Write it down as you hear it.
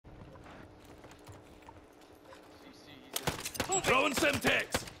Throwing Semtex.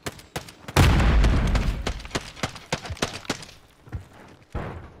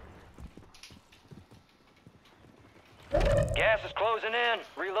 Gas is closing in.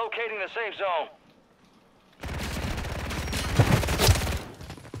 Relocating the safe zone.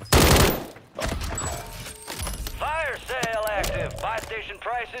 Fire sale active. Buy station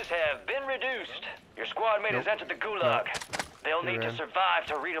prices have been reduced. Your squad mate has entered the gulag. They'll need to survive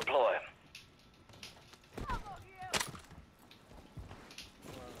to redeploy.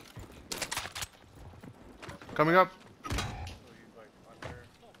 Coming up.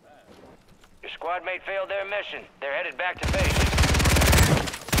 Your squad mate failed their mission. They're headed back to base.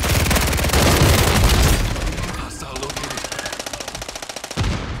 Hostile located.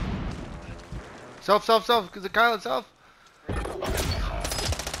 Self. The Kyle itself.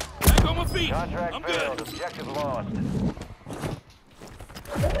 Back on my feet. Contract I'm failed. good. Objective lost.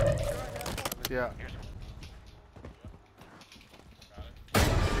 Yeah.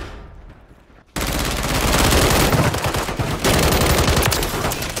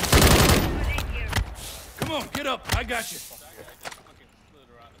 Come on, get up. I got you.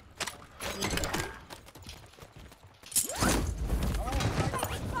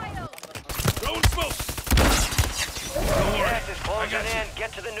 Throwing smoke. Don't worry. Gas is I closing got you. in.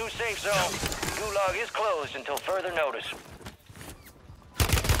 Get to the new safe zone. Gulag is closed until further notice.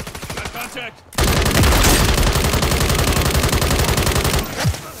 Got contact.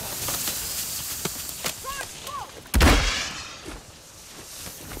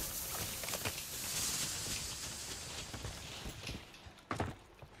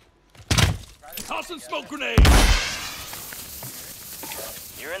 Tossing smoke grenade.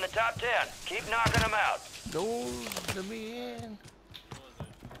 You're in the top 10. Keep knocking them out. No, let me in.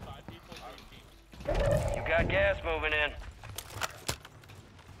 You got gas moving in.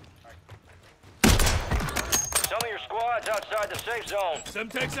 Some of your squad's outside the safe zone.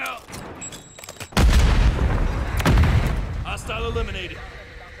 Semtex out. Hostile eliminated.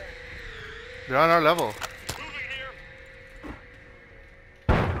 They're on our level.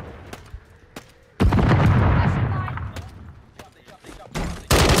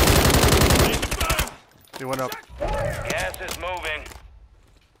 They went up. Gas is moving.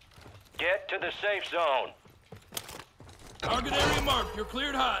 Get to the safe zone. Target area marked. You're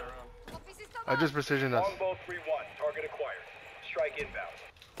cleared hot. I just precisioned us. Longbow 3-1, target acquired. Strike inbound.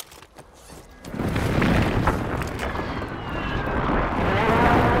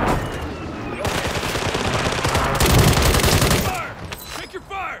 Fire! Take your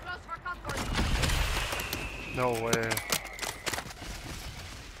fire! No way.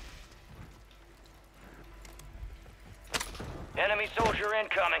 Enemy soldier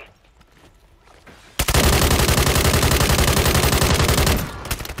incoming.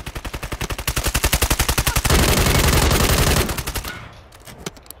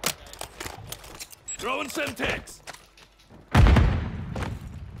 Throwing Semtex.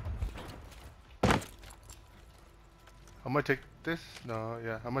 I'm gonna take this. No,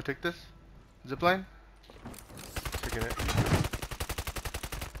 yeah, I'm gonna take this. Zipline. Taking it.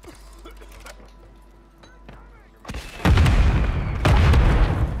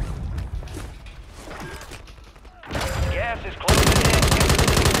 Gas is closing in. Get to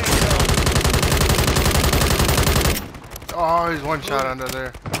the safe zone. Oh, he's one shot under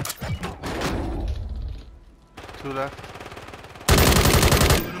there. Two left.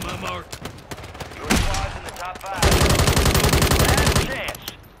 Moving to my mark. Your squad's in the top 5. Last chance.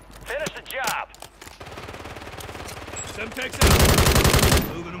 Finish the job. Semtex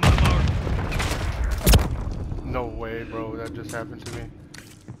out. Moving to my mark. No way, bro. That just happened to me.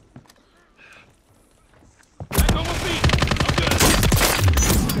 Back on my feet. I'm good.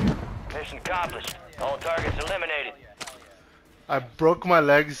 Mission accomplished. All targets eliminated. I broke my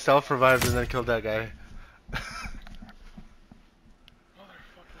legs, self-revived, and then killed that guy.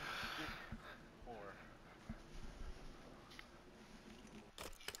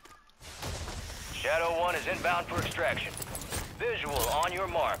 Shadow 1 is inbound for extraction. Visual on your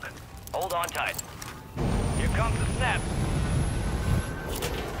mark. Hold on tight. Here comes the snap.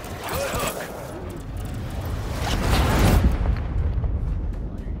 Good hook.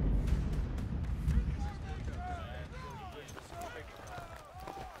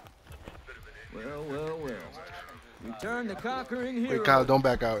 Well. Return the conquering hero. Wait, Kyle, don't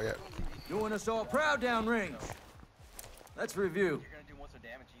back out yet. Doing us all proud downrange. Let's review. You're gonna do most of the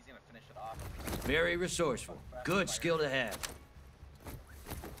damage, he's gonna finish it off. Very resourceful. Good skill to have.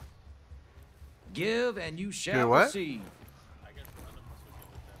 Give and you shall what? receive.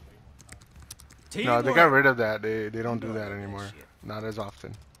 No, they got rid of that. They don't do that anymore. Not as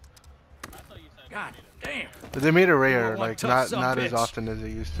often. God damn. But they made it rare, You want like tough not as bitch. often as they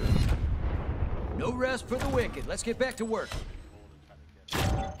used to. No rest for the wicked. Let's get back to work. You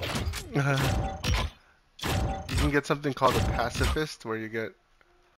can get something called a pacifist, where you get